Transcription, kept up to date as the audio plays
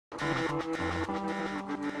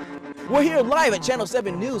We're here live at Channel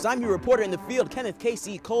 7 News. I'm your reporter in the field, Kenneth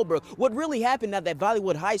K.C. Colbrook. What really happened at that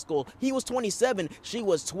Bollywood high school, he was 27, she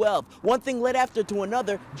was 12. One thing led after to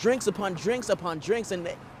another, drinks upon drinks upon drinks, and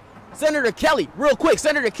Senator Kelly, real quick,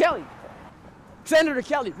 Senator Kelly,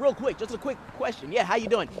 real quick, just a quick question. Yeah, how you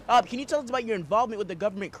doing? Can you tell us about your involvement with the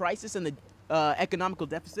government crisis and the economical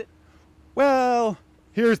deficit? Well,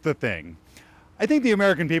 here's the thing. I think the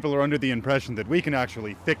American people are under the impression that we can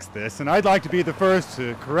actually fix this, and I'd like to be the first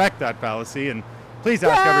to correct that fallacy, and please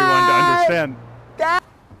ask everyone to understand.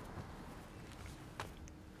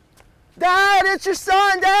 Dad, it's your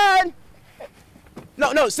son, Dad!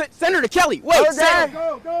 No, Senator Kelly, wait! Oh, Dad!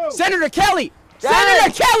 Go! Senator Kelly! Dad!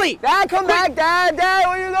 Senator Kelly! Dad, come back, Dad! Dad,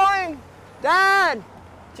 where are you going? Dad!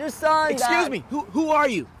 It's your son, Excuse Dad. me, who are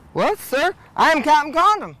you? What, sir? I am Captain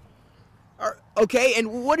Condom. Okay,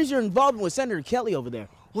 and what is your involvement with Senator Kelly over there?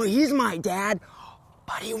 Well, he's my dad,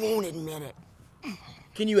 but he won't admit it.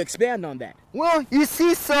 Can you expand on that? Well, you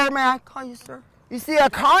see, sir, may I call you sir? You see, a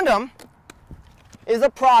condom is a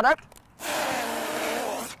product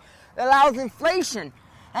that allows inflation,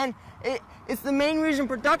 and it's the main reason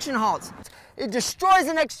production halts. It destroys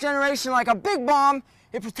the next generation like a big bomb.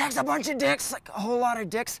 It protects a bunch of dicks, like a whole lot of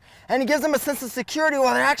dicks, and it gives them a sense of security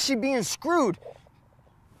while they're actually being screwed.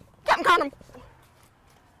 Captain Condom.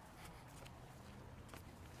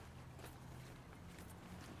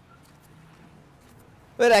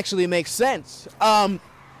 That actually makes sense. You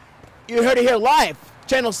heard it here live,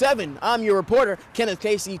 Channel 7. I'm your reporter, Kenneth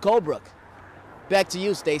K.C. Colbrook. Back to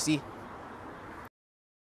you, Stacy.